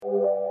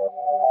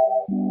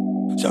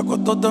Se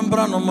acostó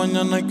temprano,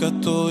 mañana hay que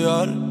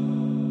estudiar.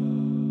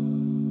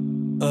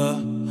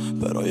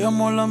 Pero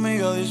llamó a la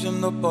amiga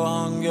diciendo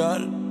pa'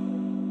 janguear.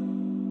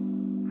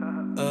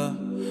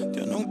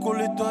 Tiene un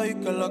culito ahí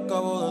que le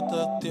acabo de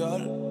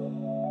testear.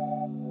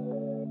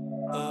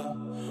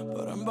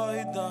 Pero en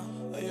bajita,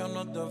 ella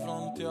no es de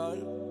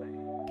frontear.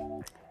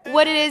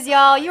 What it is,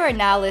 y'all? You are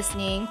now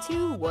listening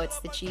to What's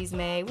the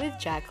Chisme with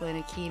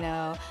Jacqueline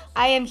Aquino.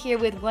 I am here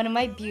with one of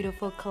my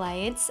beautiful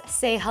clients.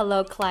 Say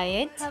hello,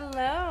 client.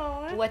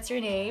 Hello. What's your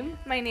name?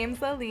 My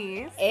name's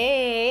Elise.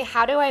 Hey,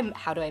 how do I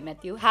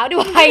met you? How do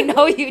I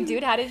know you,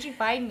 dude? How did you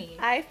find me?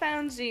 I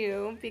found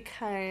you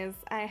because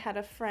I had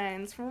a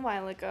friend from a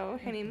while ago.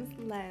 Her name's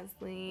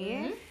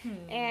Leslie.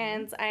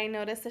 And I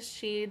noticed that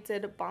she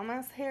did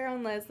bomb-ass hair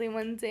on Leslie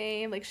one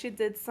day. Like, she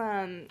did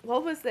some,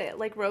 what was it?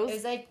 Like rose? It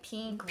was like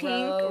pink,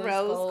 rose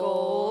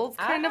gold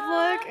kind of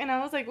Ah. look. And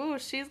I was like, ooh,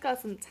 she's got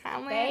some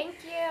talent. Thank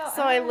you.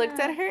 So I looked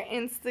at her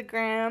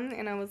Instagram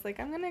and I was like,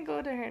 I'm going to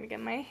go to her to get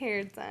my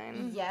hair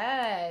done.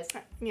 Yes.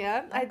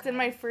 Yep. I did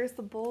my first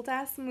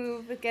bold-ass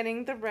move of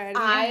getting the red.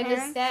 I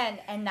understand.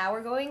 And now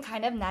we're going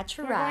kind of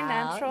natural. We're going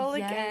natural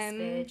Yes, again.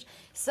 Bitch.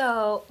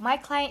 So my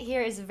client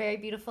here is a very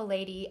beautiful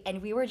lady,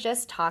 and we were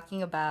just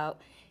talking about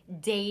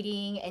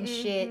dating and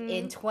shit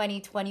in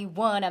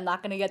 2021. I'm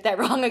not going to get that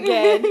wrong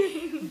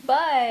again.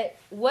 But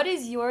what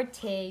is your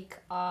take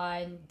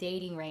on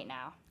dating right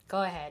now?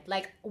 Go ahead.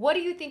 Like, what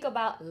do you think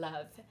about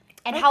love?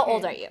 And how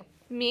old are you?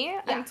 Me?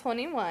 Yeah. I'm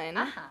 21.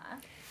 Uh-huh.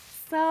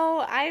 So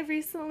I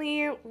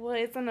recently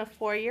was in a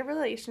 4-year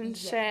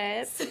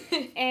relationship,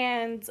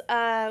 and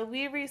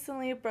we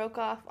recently broke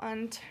off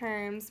on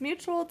terms,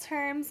 mutual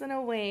terms in a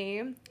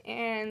way.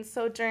 And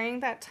so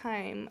during that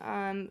time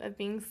of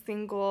being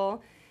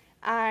single,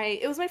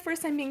 it was my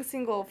first time being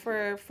single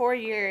for 4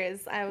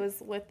 years. I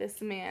was with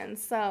this man,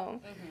 so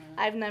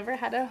I've never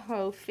had a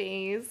hoe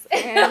phase,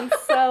 and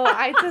so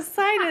I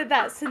decided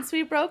that since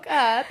we broke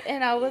up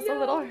and I was a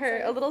little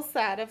hurt, a little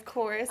sad, of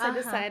course, I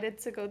decided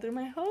to go through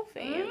my hoe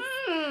phase.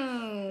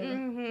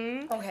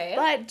 Okay.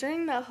 But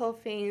during that whole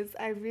phase,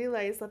 I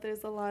realized that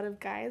there's a lot of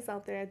guys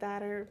out there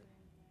that are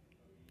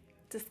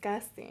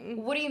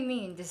disgusting. What do you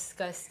mean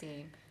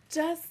disgusting?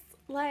 Just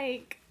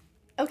like,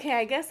 okay,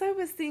 I guess I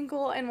was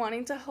single and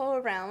wanting to hoe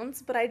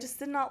around, but I just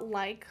did not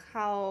like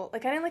how,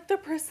 like, I didn't like their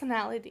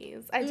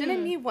personalities. I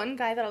didn't meet one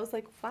guy that I was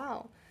like,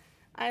 wow,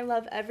 I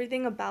love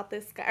everything about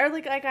this guy. Or,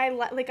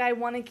 I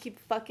want to keep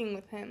fucking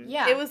with him.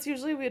 Yeah. It was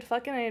usually we'd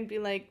fuck and I'd be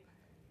like,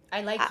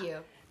 I like you.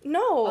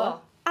 no.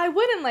 Oh. I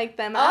wouldn't like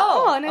them at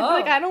Oh, all. And I'd be oh.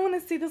 like, I don't want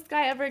to see this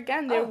guy ever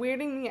again. They're Oh.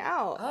 weirding me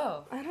out.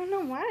 Oh. I don't know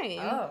why.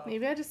 Oh.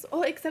 Maybe I just,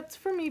 except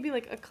for maybe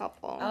like a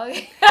couple.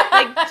 Okay.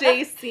 Like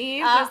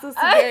JC, there's this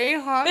very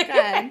hot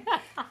guy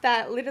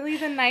that literally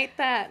the night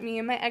that me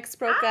and my ex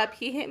broke up,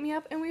 he hit me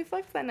up and we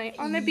fucked that night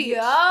on the beach.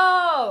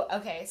 Yo!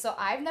 Okay, so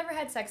I've never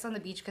had sex on the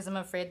beach because I'm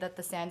afraid that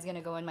the sand's gonna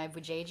go in my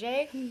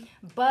vajayjay.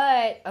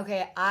 But,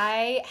 okay,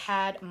 I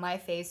had my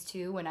phase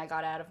too when I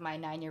got out of my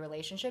 9-year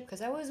relationship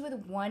because I was with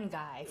one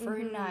guy for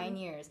 9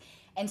 years.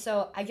 And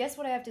so I guess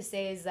what I have to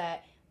say is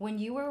that when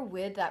you were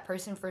with that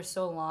person for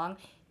so long,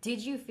 did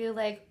you feel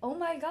like, oh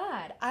my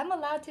God, I'm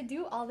allowed to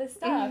do all this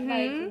stuff?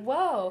 Like,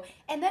 whoa.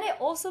 And then it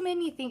also made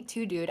me think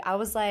too, dude. I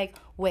was like,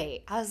 are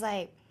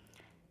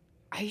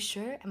you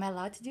sure? Am I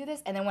allowed to do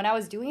this? And then when I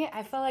was doing it,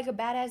 I felt like a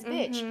badass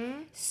bitch.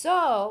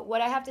 So what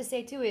I have to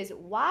say too is,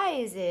 why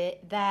is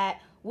it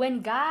that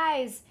when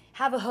guys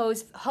have a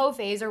hoe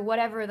phase or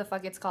whatever the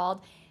fuck it's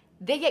called,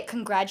 they get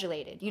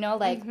congratulated, you know?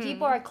 Like,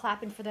 people are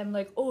clapping for them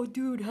like, oh,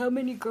 dude, how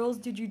many girls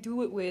did you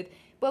do it with?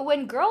 But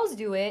when girls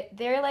do it,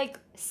 they're, like,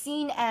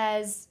 seen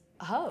as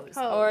hoes.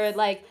 Or,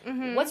 like,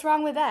 what's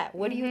wrong with that?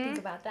 What do you think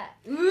about that?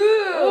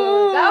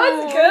 Ooh, that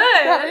was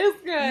good. That is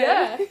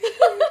good.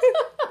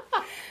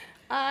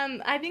 Yeah.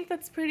 I think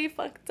that's pretty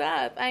fucked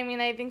up. I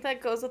mean, I think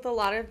that goes with a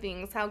lot of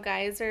things. How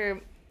guys are,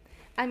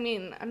 I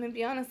mean, I'm gonna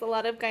be honest, a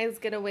lot of guys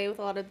get away with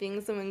a lot of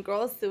things, and when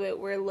girls do it,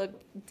 we're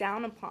looked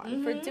down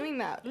upon for doing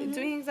that,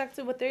 doing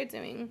exactly what they're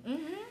doing.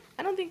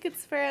 I don't think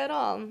it's fair at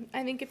all.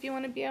 I think if you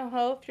want to be a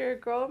hoe, if you're a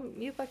girl,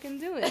 you fucking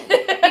do it.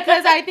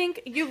 Because I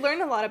think you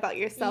learn a lot about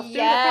yourself through the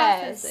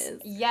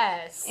processes.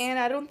 Yes. And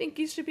I don't think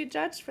you should be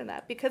judged for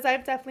that, because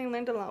I've definitely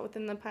learned a lot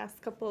within the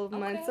past couple of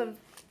months of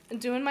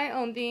doing my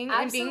own thing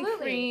and being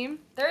free.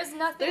 There's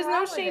nothing There's wrong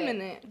no with shame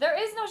in it.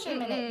 There is no shame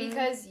in it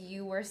because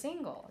you were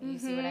single. You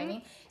see what I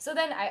mean? So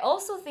then I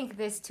also think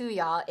this too,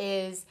 y'all,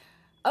 is,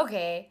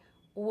 okay,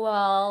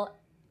 well,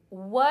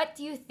 what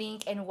do you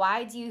think and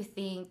why do you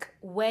think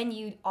when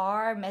you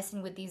are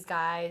messing with these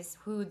guys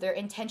who their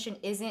intention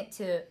isn't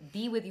to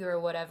be with you or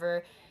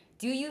whatever,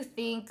 do you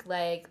think,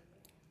 like,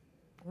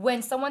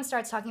 when someone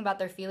starts talking about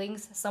their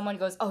feelings, someone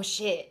goes, oh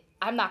shit,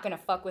 I'm not gonna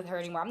fuck with her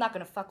anymore. I'm not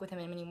gonna fuck with him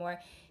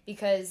anymore.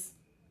 Because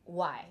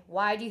why?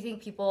 Why do you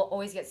think people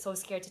always get so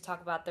scared to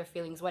talk about their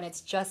feelings when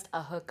it's just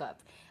a hookup?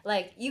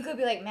 Like, you could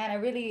be like, man, I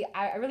really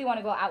want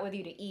to go out with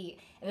you to eat.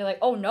 And they're like,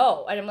 oh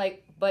no. And I'm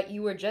like, but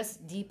you were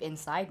just deep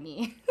inside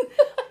me.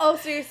 Oh,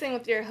 so you're saying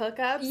with your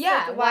hookups?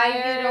 Yeah, like why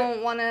you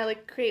don't want to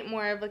like create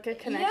more of like a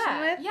connection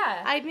with?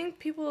 Yeah. I think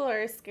people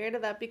are scared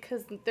of that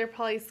because they're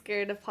probably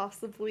scared of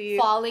possibly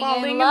falling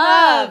in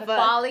love.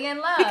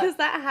 Because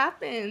that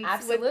happens.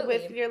 Absolutely.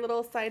 With your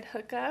little side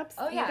hookups.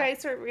 Oh, yeah. You guys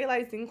start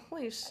realizing,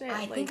 holy shit.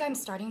 I think I'm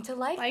starting to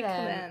like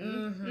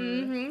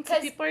them. So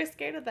people are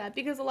scared of that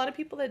because a lot of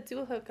people that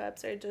do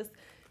hookups are just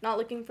not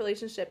looking for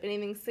relationship,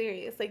 anything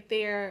serious. Like,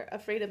 they're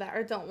afraid of that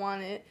or don't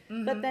want it.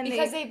 But then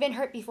because they've been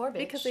hurt before, bitch.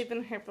 Because they've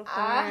been hurt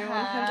before.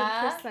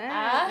 100%.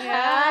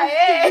 Yeah.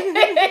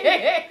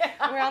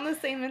 We're on the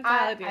same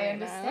mentality I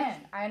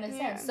understand.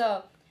 Yeah.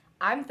 So,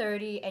 I'm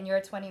 30 and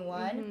you're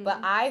 21, but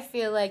I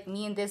feel like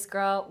me and this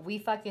girl, we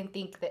fucking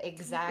think the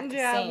exact same.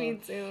 Yeah, me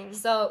too.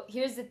 So,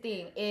 here's the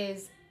thing.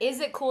 Is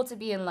it cool to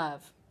be in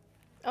love?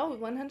 Oh,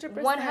 100%.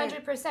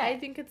 100%. I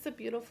think it's a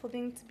beautiful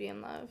thing to be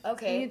in love.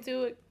 Okay.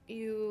 And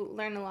you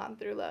learn a lot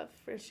through love,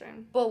 for sure.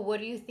 But what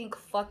do you think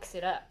fucks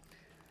it up?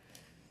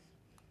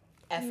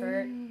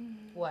 Effort?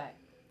 What?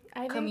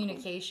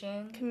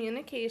 Communication?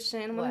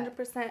 Communication,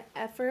 100%.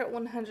 Effort,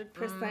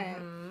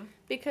 100%.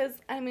 Because,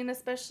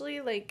 especially,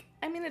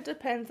 it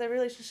depends. Every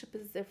relationship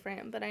is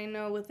different. But I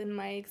know within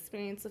my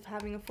experience of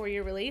having a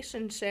 4-year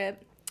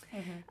relationship,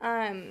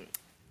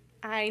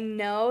 I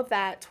know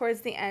that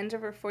towards the end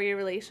of our 4-year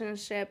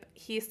relationship,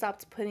 he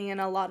stopped putting in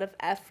a lot of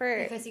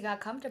effort. Because he got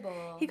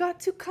comfortable. He got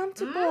too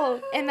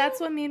comfortable. And that's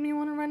what made me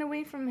want to run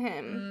away from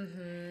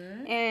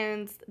him.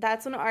 And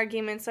that's when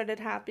arguments started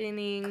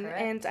happening.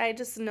 Correct. And I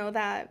just know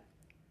that,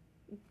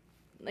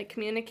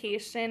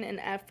 communication and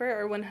effort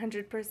are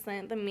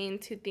 100% the main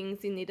 2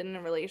 things you need in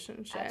a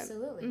relationship.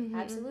 Absolutely.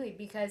 Absolutely.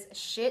 Because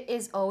shit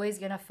is always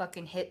going to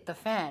fucking hit the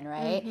fan,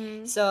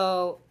 right?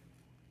 So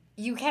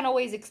you can't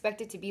always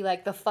expect it to be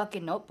like the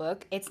fucking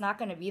Notebook. It's not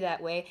going to be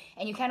that way.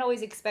 And you can't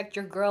always expect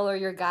your girl or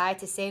your guy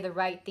to say the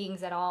right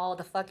things at all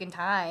the fucking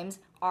times.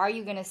 Are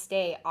you going to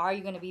stay? Are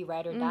you going to be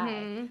ride or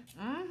die?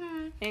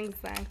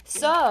 Exactly.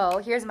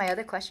 So, here's my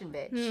other question,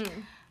 bitch.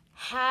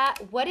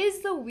 What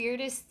is the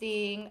weirdest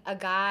thing a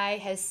guy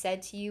has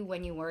said to you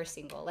when you were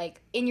single?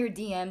 Like, in your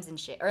DMs and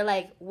shit? Or,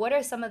 what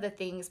are some of the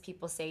things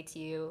people say to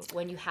you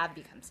when you have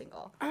become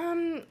single?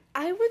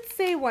 I would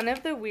say one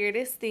of the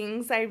weirdest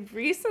things I've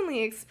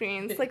recently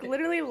experienced,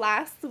 literally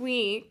last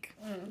week,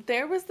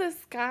 there was this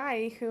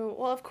guy who,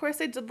 well, of course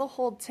I did the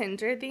whole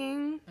Tinder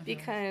thing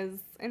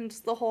and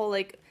just the whole,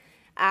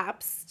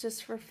 apps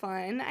just for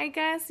fun, I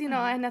guess.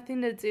 I had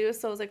nothing to do,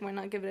 so I was like, why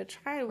not give it a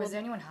try? Was there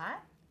anyone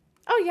hot?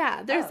 Oh,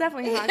 yeah, there's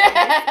definitely hot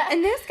guys.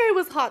 And this guy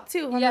was hot,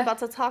 too, who I'm about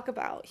to talk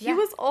about. He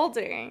was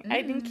older.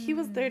 I think he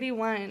was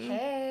 31.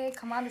 Hey,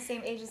 come on, the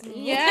same age as me.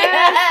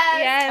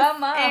 Yes.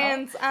 Come on.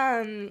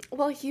 And,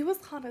 well, he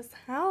was hot as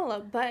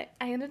hell, but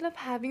I ended up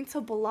having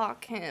to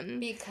block him.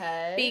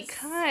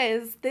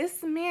 Because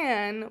this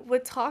man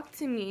would talk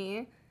to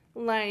me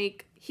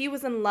like he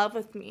was in love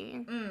with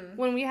me.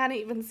 When we hadn't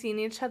even seen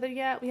each other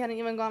yet. We hadn't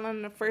even gone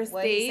on a first date.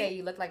 What did he say?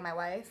 You look like my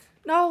wife?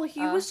 No, he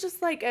was just,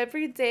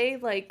 every day,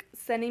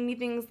 sending me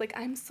things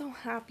I'm so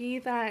happy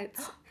that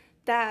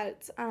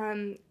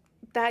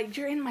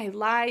you're in my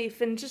life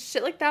and just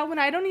shit like that when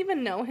I don't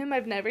even know him.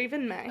 I've never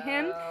even met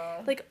him.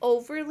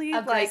 Overly,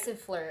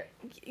 aggressive flirt.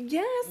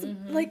 Yes.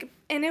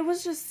 And it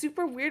was just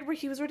super weird where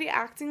he was already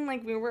acting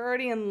like we were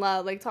already in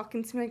love,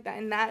 talking to me like that.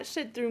 And that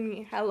shit threw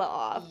me hella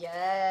off.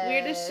 Yes.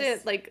 Weird as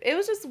shit. It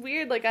was just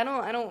weird. I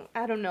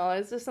don't know.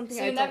 It's just something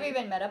So you never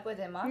even met up with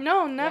him, huh?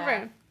 No, never.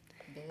 Yeah.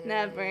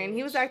 Never. And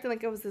he was acting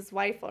like I was his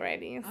wife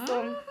already.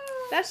 So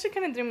that shit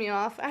kind of threw me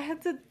off. I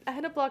had to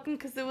block him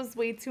because it was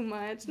way too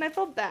much. And I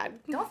felt bad.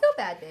 Don't feel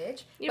bad,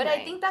 bitch. You're but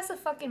right. I think that's a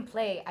fucking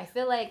play. I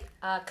feel like,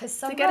 because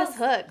some to girls... get us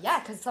hooked. Yeah,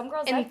 because some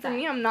girls and like that. And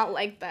for me, I'm not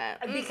like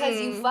that. Because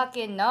you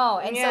fucking know.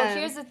 And so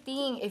here's the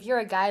thing. If you're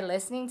a guy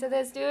listening to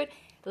this, dude,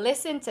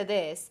 listen to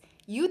this.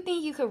 You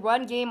think you could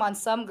run game on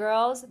some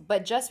girls,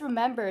 but just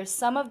remember,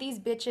 some of these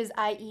bitches,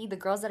 i.e. the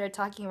girls that are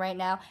talking right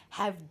now,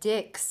 have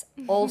dicks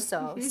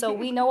also. So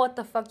we know what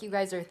the fuck you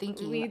guys are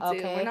thinking, we do.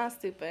 Okay? We're not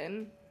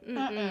stupid.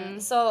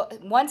 So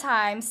one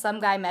time,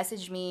 some guy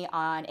messaged me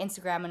on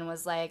Instagram and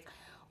was like,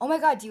 oh my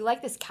God, do you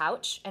like this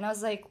couch? And I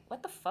was like,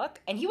 what the fuck?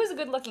 And he was a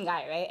good-looking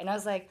guy, right? And I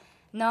was like,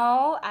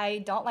 no, I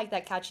don't like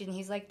that couch. And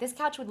he's like, this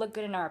couch would look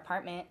good in our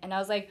apartment. And I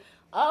was like,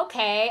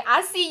 okay,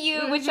 I see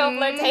you with your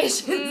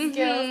flirtation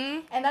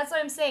skills. And that's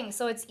what I'm saying.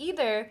 So it's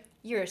either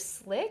you're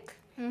slick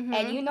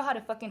and you know how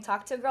to fucking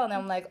talk to a girl, and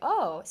I'm like,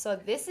 oh, so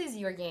this is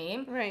your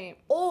game. Right.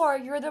 Or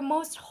you're the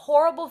most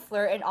horrible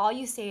flirt, and all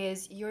you say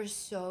is, you're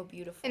so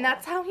beautiful. And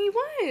that's how he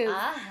was.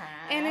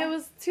 And it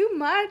was too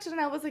much, and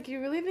I was like,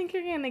 you really think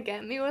you're going to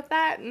get me with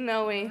that?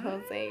 No way,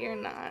 Jose,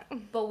 you're not.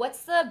 But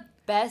what's the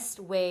best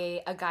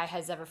way a guy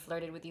has ever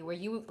flirted with you, where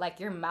you,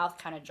 your mouth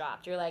kind of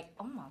dropped? You're like,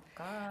 oh my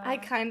God.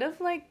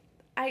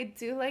 I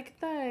do like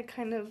the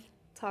kind of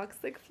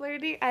toxic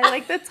flirting. I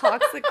like the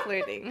toxic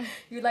flirting.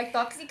 You like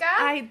toxica?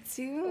 I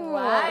do.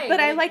 Why? But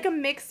I like a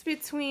mix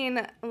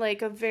between,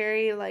 a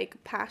very,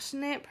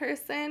 passionate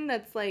person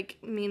that's,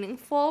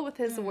 meaningful with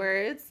his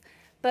words,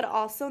 but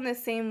also in the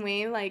same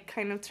way, like,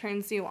 kind of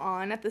turns you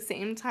on at the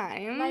same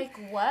time. Like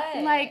what?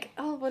 Like,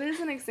 oh, what is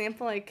an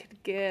example I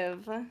could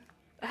give?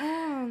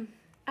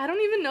 I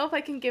don't even know if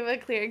I can give a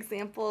clear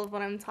example of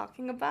what I'm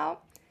talking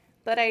about,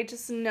 but I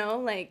just know,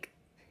 like,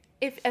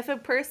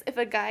 if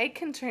a guy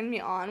can turn me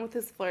on with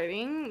his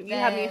flirting, you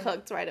have me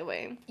hooked right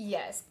away.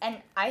 Yes, and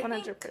I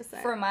 100%.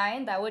 think for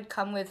mine that would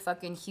come with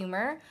fucking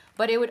humor,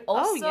 but it would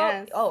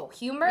also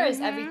humor is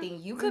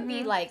everything. You could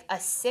be like a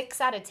 6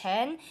 out of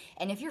 10,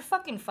 and if you're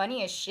fucking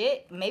funny as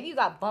shit, maybe you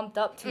got bumped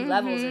up 2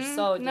 levels or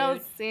so, dude. No,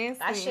 seriously.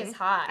 That shit's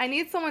hot. I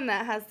need someone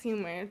that has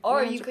humor.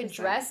 Or 100%. you could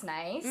dress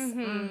nice.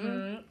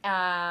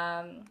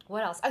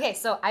 What else? Okay,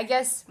 so I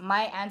guess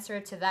my answer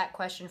to that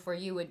question for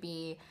you would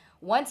be,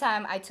 one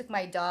time I took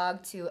my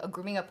dog to a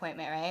grooming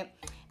appointment, right?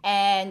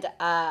 And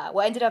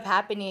what ended up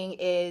happening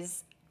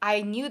is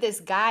I knew this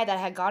guy that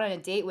I had gone on a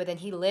date with, and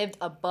he lived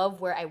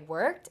above where I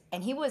worked,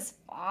 and he was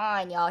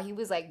fine, y'all. He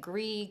was like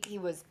Greek. He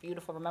was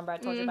beautiful. Remember I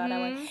told you about that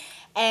one?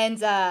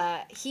 And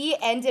he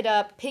ended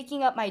up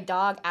picking up my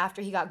dog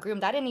after he got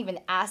groomed. I didn't even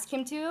ask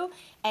him to,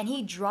 and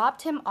he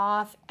dropped him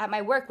off at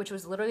my work, which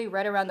was literally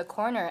right around the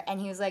corner, and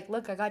he was like,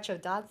 look, I got your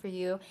dog for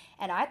you.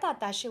 And I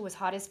thought that shit was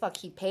hot as fuck.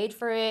 He paid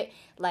for it,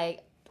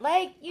 like,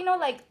 you know,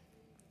 like,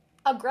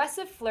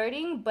 aggressive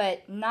flirting,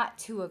 but not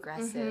too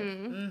aggressive.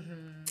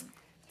 Damn.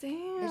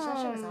 Bitch,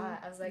 that shit was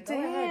hot. I was like, go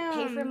ahead,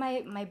 pay for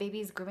my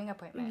baby's grooming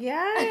appointment.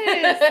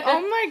 Yes.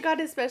 Oh my God,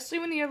 especially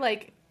when you're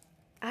like,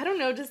 I don't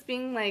know, just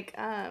being like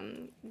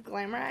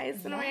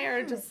glamorized in a way,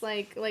 or just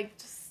like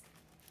just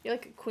you're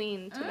like a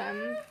queen to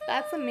them.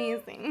 That's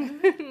amazing.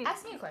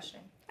 Ask me a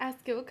question.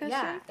 Ask you a question?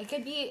 Yeah, it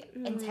could be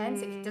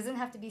intense. It doesn't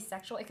have to be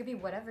sexual. It could be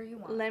whatever you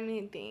want. Let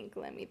me think.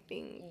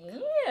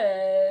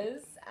 Yes.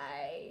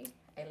 I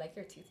like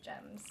your tooth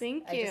gems.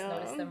 Thank you. I just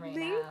noticed them right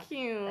now. Thank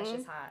you. That's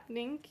just hot.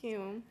 Thank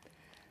you.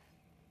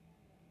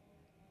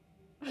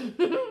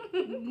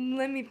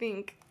 Let me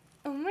think.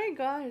 Oh my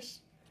gosh.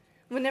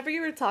 Whenever you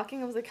were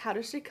talking, I was like, how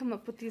does she come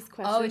up with these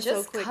questions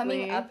so quickly?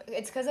 Coming up.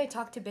 It's because I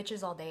talk to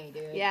bitches all day,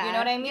 dude. Yeah. You know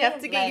what I mean? You have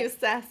to get used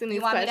to asking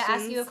these questions. You want me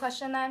to ask you a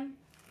question then?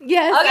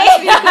 Yes. Okay.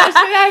 Ask me a question.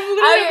 I'm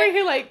literally over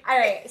here like. All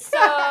right.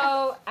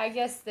 So I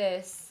guess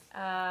this.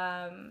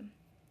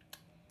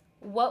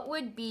 What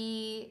would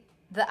be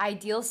the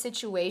ideal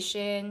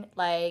situation,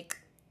 like,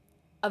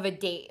 of a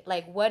date?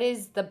 Like, what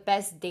is the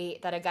best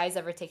date that a guy's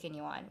ever taken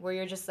you on? Where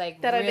you're just like,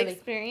 that really... I've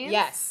experienced?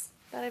 Yes.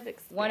 That I've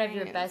experienced. One of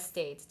your best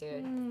dates,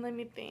 dude. Let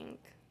me think.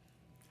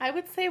 I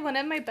would say one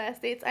of my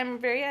best dates. I'm a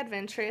very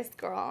adventurous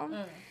girl.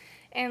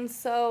 And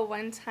so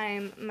one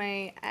time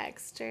my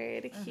ex,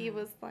 Jared, he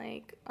was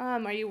like,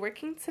 are you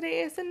working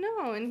today? I said,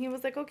 no. And he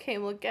was like, okay,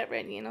 well, get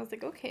ready. And I was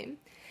like, okay.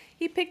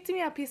 He picked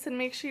me up. He said,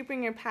 make sure you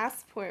bring your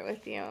passport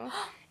with you.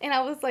 And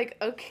I was like,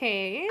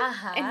 okay.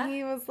 And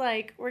he was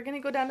like, we're going to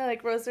go down to,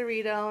 like,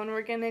 Rosarito, and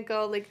we're going to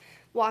go, like,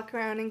 walk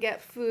around and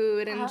get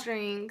food and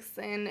drinks.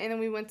 And then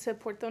we went to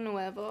Puerto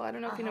Nuevo. I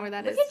don't know if you know where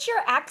that is. Look at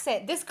your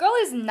accent. This girl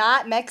is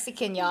not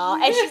Mexican, y'all.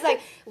 And she's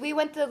like, we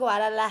went to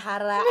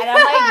Guadalajara. And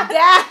I'm like,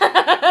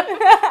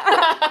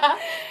 damn.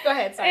 Go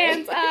ahead,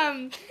 sorry.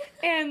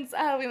 And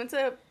we went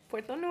to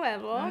Puerto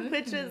Nuevo,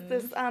 which is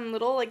this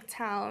little, like,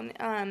 town,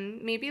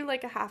 maybe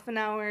like a half an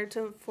hour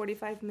to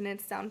 45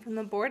 minutes down from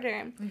the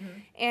border.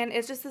 And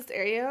it's just this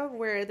area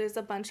where there's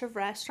a bunch of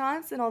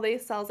restaurants, and all they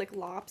sell is, like,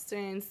 lobster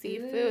and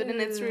seafood.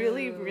 And it's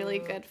really, really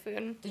good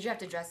food. Did you have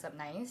to dress up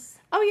nice?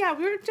 Oh, yeah,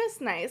 we were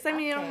just nice. I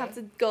mean, you don't have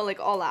to go, like,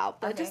 all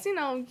out, but just, you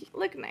know,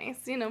 look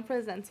nice, you know,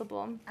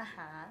 presentable.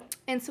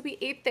 And so we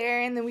ate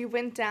there, and then we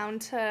went down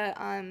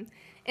to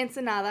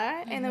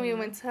Ensenada, and then we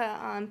went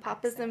to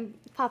Papa's and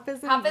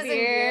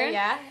Beer.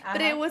 Yeah.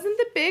 But it wasn't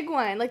the big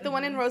one, like the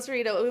one in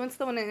Rosarito. We went to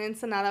the one in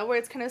Ensenada where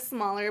it's kind of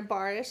smaller,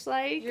 bar-ish,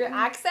 like. Your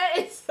accent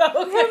is so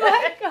good. Oh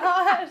my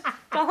gosh.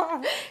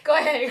 Stop. Go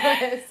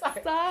ahead.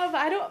 Sorry. Stop.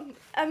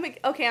 I'm like,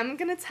 okay, I'm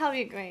going to tell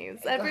you guys.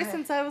 Ever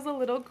since I was a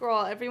little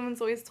girl,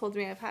 everyone's always told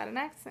me I've had an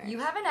accent. You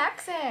have an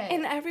accent.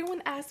 And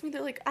everyone asked me,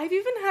 they're like, I've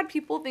even had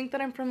people think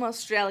that I'm from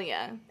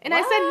Australia. And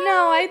I said,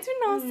 no, I do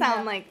not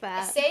sound like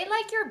that. Say,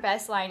 like, your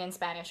best line in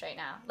Spanish right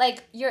now.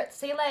 Like,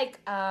 say, like,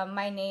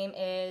 my name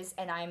is,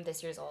 and I'm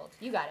this years old.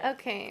 You got it.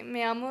 Okay.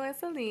 Me llamo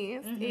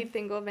Esalis y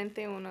tengo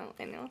 21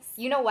 años.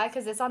 You know why?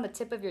 Because it's on the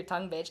tip of your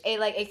tongue, bitch.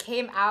 It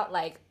came out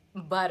like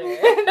butter.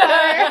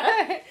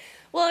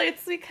 Well,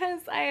 it's because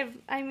I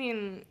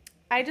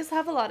just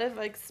have a lot of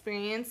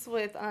experience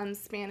with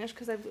Spanish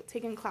because I've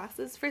taken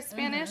classes for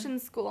Spanish in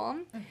school.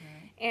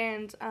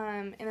 And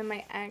then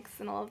my ex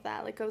and all of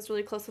that, like, I was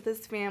really close with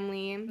his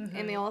family,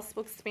 and they all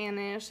spoke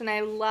Spanish, and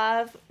I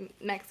love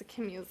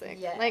Mexican music.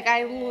 Yes. Like,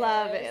 I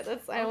love it.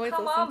 I always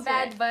listen to it. Come on,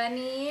 Bad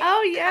Bunny.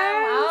 Oh,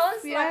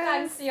 yes. Come on, la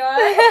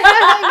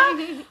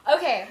canción.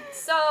 Okay,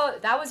 so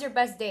that was your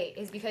best date,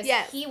 is because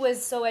he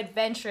was so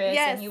adventurous,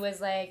 and he was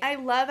like... I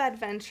love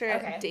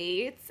adventure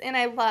dates, and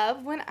I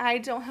love when I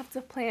don't have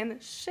to plan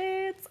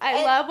shit.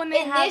 I love when they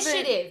have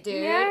initiative,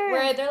 dude. Yes.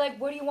 Where they're like,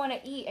 what do you want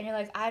to eat? And you're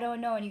like, I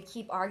don't know, and you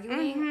keep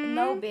arguing.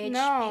 No, bitch.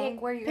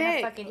 Pick where you're going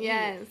to fucking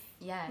eat.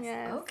 Yes.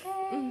 Yes. Okay.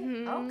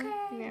 Mhm.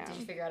 Okay. Yeah. Did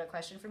you figure out a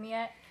question for me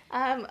yet?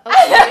 Okay.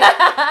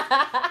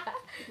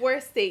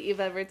 Worst date you've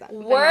ever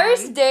done.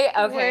 Worst date.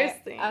 Okay.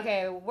 Worst date.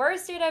 Okay.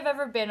 Worst date I've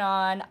ever been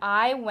on.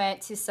 I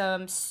went to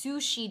some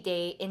sushi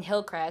date in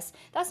Hillcrest.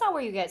 That's not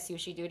where you get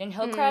sushi, dude. In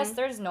Hillcrest,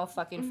 there's no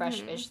fucking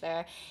fresh fish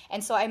there.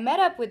 And so I met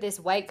up with this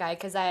white guy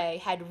because I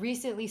had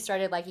recently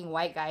started liking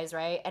white guys,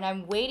 right? And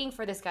I'm waiting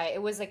for this guy.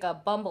 It was like a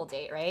Bumble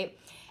date, right?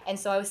 And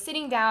so I was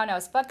sitting down. I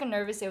was fucking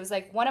nervous. It was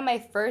like one of my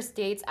first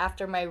dates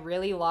after my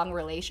really long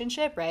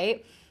relationship,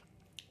 right?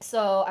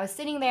 So I was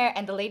sitting there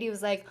and the lady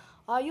was like,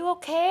 "Are you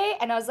okay?"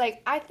 And I was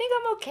like, "I think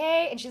I'm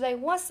okay." And she's like,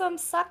 "Want some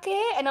sake?"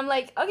 And I'm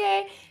like,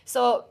 "Okay."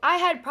 So I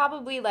had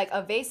probably like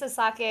a vase of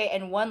sake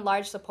and one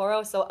large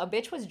Sapporo. So a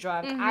bitch was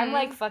drunk. I'm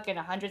like fucking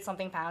 100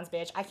 something pounds,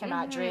 bitch. I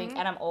cannot drink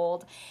and I'm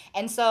old.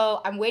 And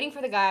so I'm waiting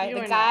for the guy. You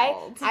the are guy, not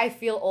old. I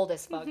feel old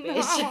as fuck,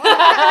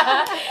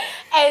 bitch.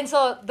 And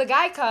so the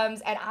guy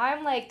comes and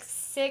I'm like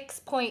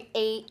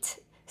 6.8.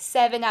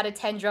 7 out of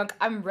 10 drunk.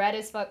 I'm red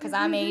as fuck because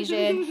I'm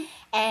Asian.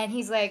 And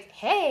he's like,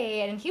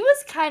 "Hey," and he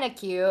was kind of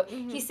cute.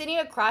 He's sitting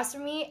across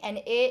from me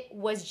and it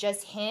was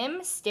just him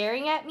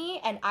staring at me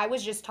and I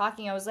was just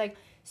talking. I was like,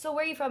 "So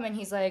where are you from?" And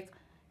he's like,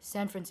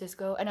 "San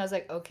Francisco." And I was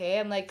like, "Okay."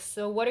 I'm like,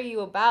 "So what are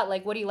you about?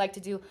 Like, what do you like to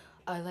do?"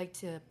 "I like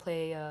to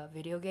play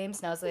video games."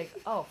 And I was like,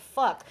 "Oh,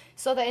 fuck."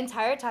 So the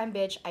entire time,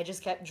 bitch, I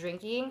just kept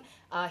drinking.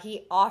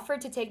 He offered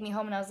to take me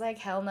home, and I was like,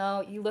 "Hell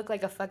no. You look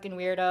like a fucking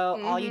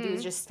weirdo. All you do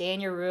is just stay in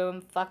your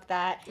room. Fuck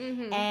that."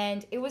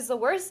 And it was the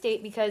worst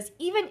date because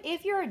even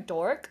if you're a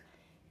dork,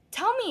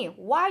 tell me,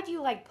 why do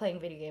you like playing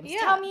video games? Yeah.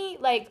 Tell me,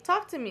 like,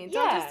 Talk to me.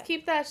 Don't Yeah. just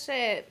keep that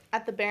shit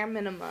at the bare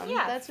minimum.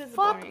 yeah, That's just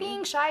fuck boring.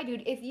 being shy,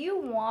 dude. If you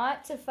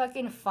want to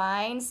fucking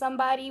find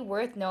somebody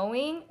worth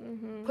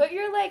knowing, put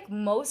your, like,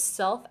 most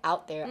self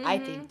out there, I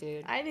think,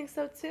 dude. I think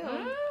so too.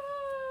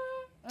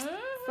 Mm.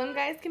 Some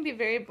guys can be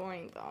very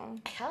boring though.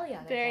 Hell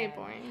yeah, they Very can.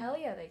 boring. Hell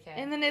yeah, they can.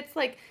 And then it's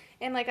like,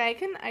 and like I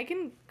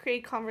can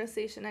create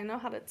conversation. I know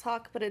how to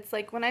talk, but it's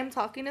like when I'm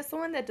talking to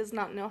someone that does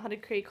not know how to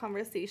create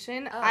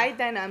conversation,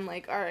 I'm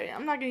like, all right,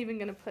 I'm not even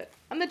gonna put.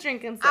 I'm the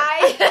drinking.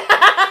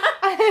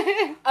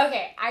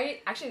 Okay,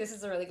 actually this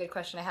is a really good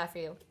question I have for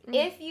you.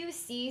 If you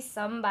see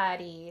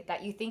somebody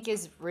that you think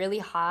is really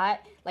hot,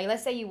 like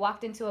let's say you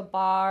walked into a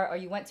bar or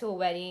you went to a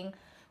wedding,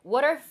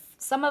 what are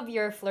some of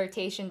your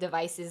flirtation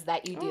devices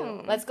that you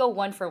do? Let's go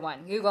one for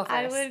one. You go first.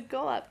 I would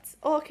go up.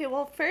 Okay,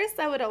 well, first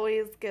I would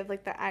always give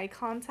like the eye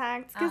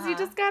contact because you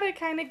just gotta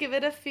kind of give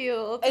it a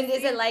feel. And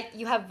is it like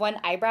you have one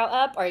eyebrow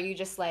up, or are you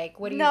just like,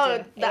 what do you do?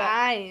 No, the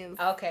eyes.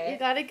 Okay. You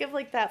gotta give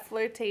like that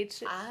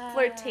flirtatious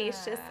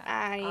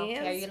eyes.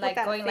 Okay. Are you with like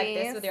that going like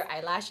this face. with your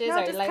eyelashes?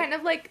 No, or just like... kind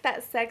of like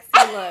that sexy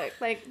look,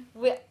 like.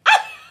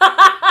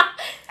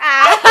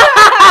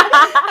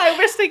 I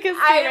wish they could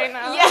see right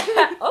now.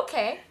 Yeah.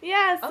 Okay.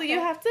 Yeah, so Okay. you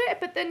have to,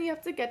 but then you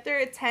have to get their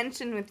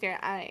attention with your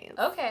eyes.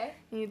 Okay.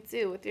 You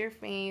do with your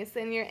face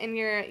and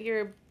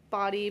your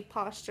body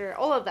posture,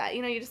 all of that.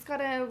 You know, you just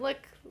gotta look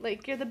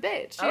like you're the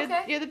bitch.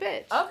 You're the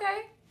bitch.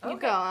 Okay. You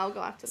go. I'll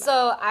go after that.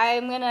 So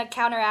I'm gonna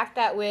counteract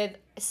that with,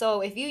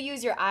 so if you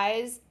use your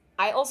eyes,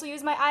 I also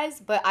use my eyes,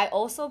 but I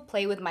also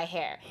play with my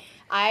hair.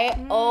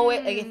 I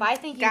always, like, if I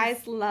think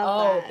guys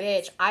love that.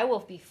 bitch, I will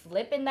be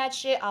flipping that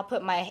shit. I'll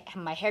put my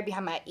hair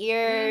behind my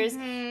ears.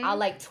 I'll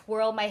like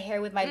twirl my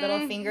hair with my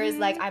little fingers,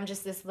 like I'm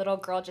just this little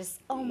girl. Just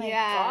oh my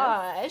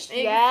gosh,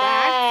 Exactly.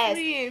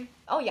 yes.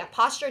 Oh yeah,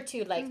 posture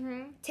too, like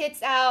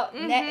tits out,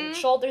 neck and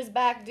shoulders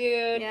back,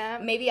 dude. Yeah.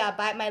 Maybe I'll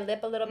bite my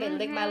lip a little bit,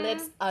 lick my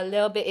lips a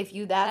little bit if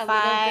you that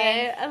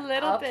fine. A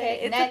little Okay,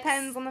 bit. It next.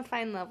 depends on the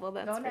fine level.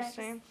 That's Go for next.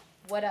 sure.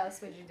 What else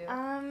would you do?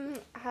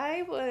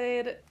 I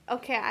would.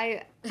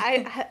 Okay,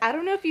 I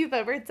don't know if you've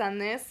ever done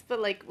this, but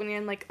like when you're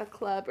in like a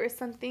club or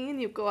something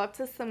and you go up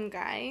to some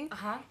guy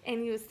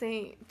and you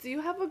say, "Do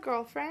you have a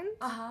girlfriend?"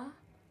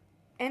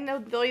 And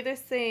they'll either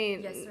say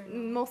Yes or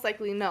no. most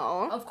likely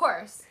no. Of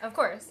course.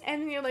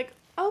 And then you're like,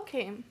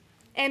 "Okay."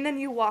 And then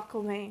you walk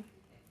away.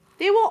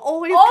 They will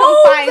always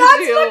Oh, come find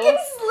that's you. fucking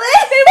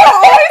slick. They will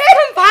always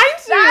come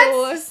find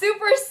you. That's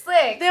super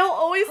slick. They'll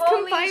always come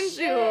Holy find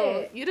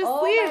shit. you. You just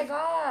oh leave. my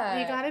god.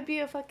 You gotta be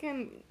a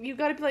fucking. You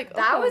gotta be like.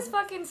 That oh. was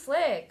fucking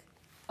slick.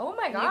 Oh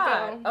my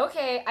god. go.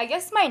 Okay, I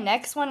guess my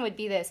next one would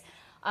be this.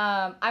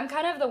 I'm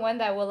kind of the one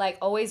that will like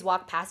always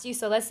walk past you.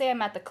 So let's say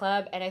I'm at the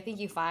club and I think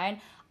you fine.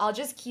 I'll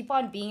just keep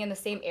on being in the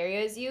same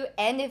area as you.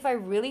 And if I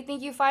really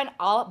think you fine,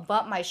 I'll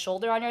bump my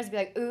shoulder on yours and be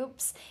like,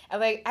 oops. I'm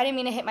like, I didn't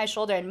mean to hit my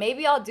shoulder. And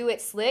maybe I'll do it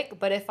slick,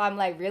 but if I'm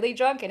like really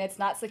drunk and it's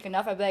not slick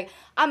enough, I'll be like,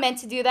 I meant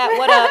to do that.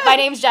 What up? My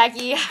name's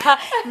Jackie.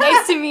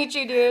 Nice to meet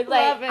you, dude.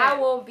 Like, Love it. I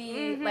won't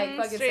be like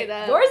fucking straight slick.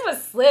 up. Yours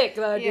was slick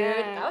though, dude.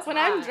 Yeah. That was When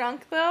hot. I'm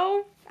drunk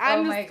though,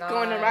 I'm my just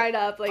going to God. ride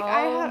up. Like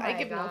Oh I my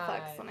give no God.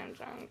 fucks when I'm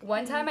drunk.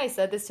 One time I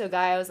said this to a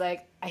guy, I was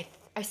like,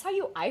 I saw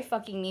you eye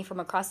fucking me from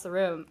across the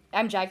room.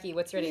 I'm Jackie,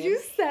 what's your name? You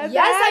said yes,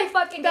 that? I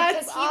fucking did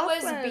That's because he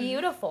was awesome.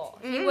 beautiful.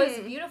 He was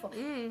beautiful.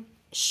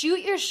 Shoot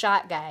your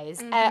shot,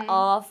 guys, at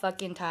all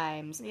fucking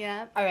times.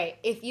 Yeah. All right,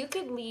 if you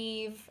could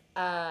leave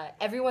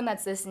everyone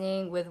that's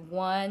listening with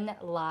one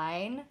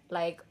line,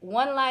 like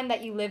one line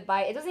that you live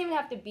by, it doesn't even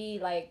have to be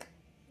like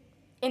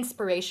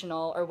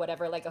inspirational or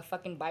whatever, like a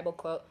fucking Bible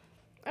quote.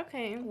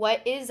 Okay.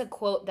 What is a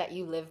quote that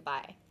you live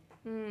by?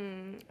 A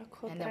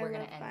quote And that then we're I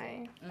gonna live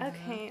end by. it.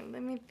 Okay,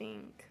 let me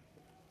think.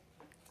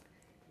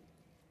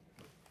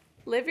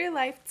 Live your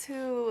life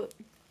to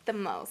the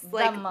most.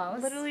 Like,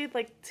 most? literally,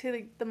 like, to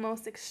like, the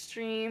most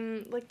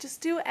extreme. Like,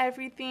 just do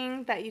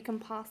everything that you can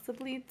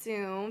possibly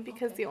do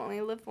because you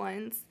only live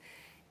once.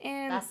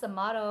 And That's the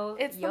motto.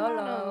 it's YOLO.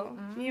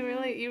 the motto.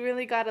 You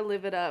really gotta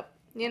live it up,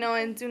 you know,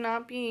 and do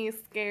not be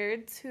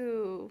scared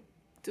to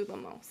do the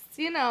most.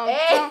 You know,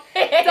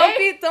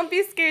 don't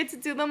be scared to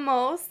do the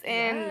most,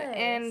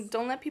 and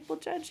don't let people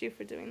judge you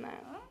for doing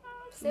that.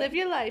 Live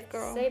your life,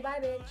 girl. Say bye,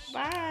 bitch.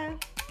 Bye.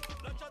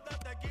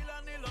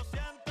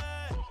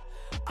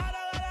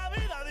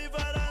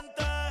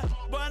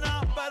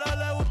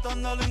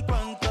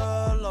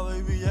 La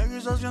baby llega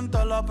y se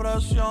siente la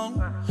presión.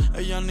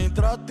 Ella ni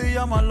trata y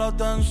llama la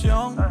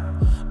atención.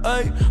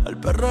 Ey, el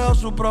perreo es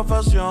su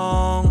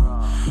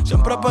profesión.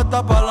 Siempre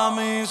puesta para la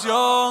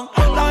misión.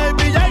 La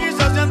baby llega y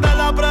se siente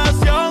la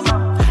presión.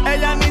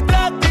 Ella ni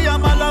trata y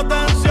llama la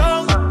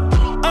atención.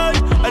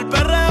 Ey, el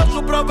perreo es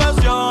su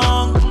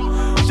profesión.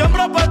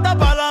 Siempre puesta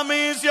para la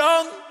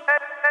misión.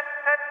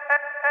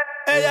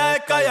 Ella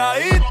es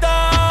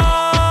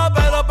calladita,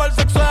 pero para el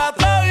sexo es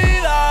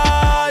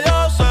atrevida.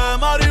 Yo sé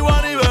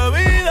marihuana y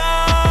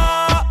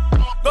bebida,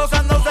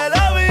 gozándose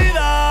la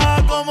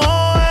vida como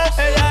es.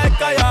 Ella es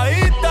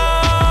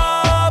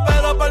calladita,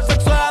 pero para el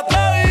sexo es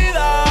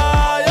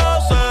atrevida.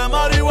 Yo sé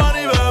marihuana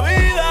y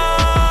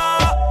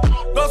bebida,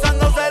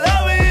 gozándose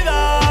la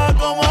vida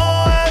como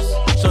es.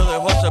 Se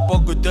dejó hace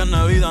poco y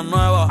tiene vida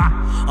nueva.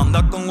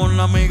 Anda con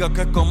una amiga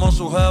que es como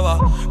su jeva,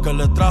 que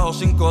le trajo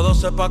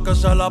 512 pa' que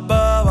se la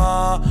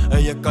beba.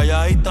 Ella es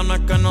calladita, no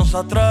es que no se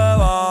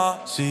atreva.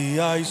 Si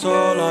hay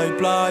sol, hay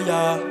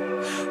playa.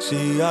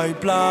 Si hay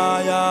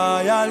playa,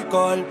 hay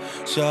alcohol.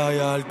 Si hay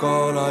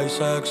alcohol, hay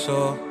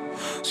sexo.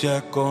 Si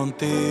es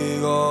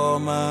contigo,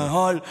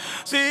 mejor.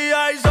 Si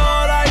hay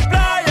sol, hay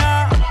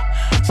playa.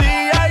 Si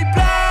hay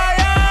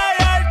playa, hay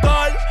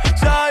alcohol.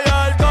 Si hay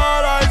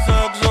alcohol, hay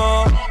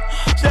sexo.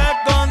 Si es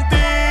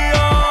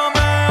contigo,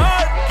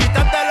 mejor.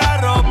 Quítate la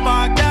ropa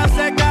que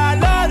hace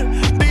calor.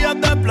 Días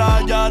de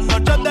playa,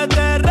 noches de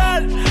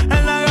terror.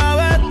 En la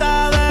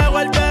gaveta dejo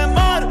el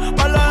temor.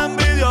 Pa' las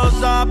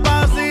envidiosas,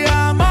 paz y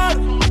amor.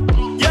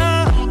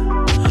 Yeah,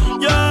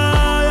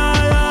 yeah, yeah,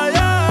 yeah,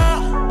 yeah.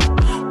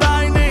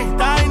 Tiny,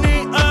 tiny,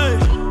 ey.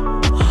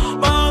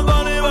 Bad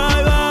Bunny,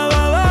 baby.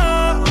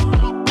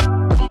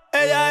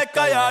 Ella es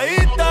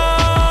calladita,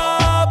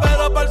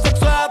 pero para el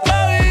sexo es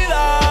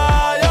atrevida.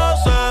 Yo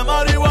sé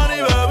marihuana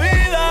y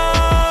bebida,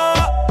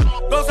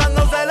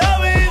 gozándose la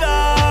vida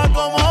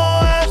como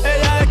es.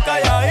 Ella es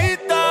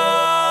calladita,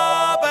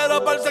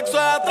 pero para el sexo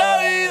es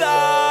atrevida.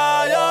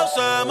 Yo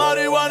sé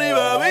marihuana y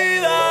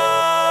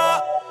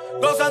bebida,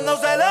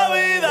 gozándose la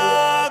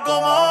vida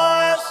como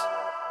es.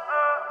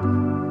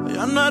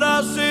 Ella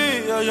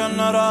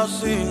no era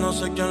así, no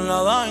sé quién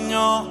la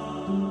dañó.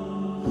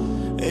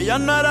 Ella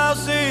no era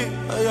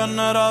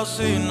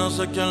así, no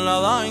sé quién la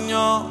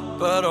dañó,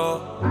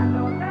 pero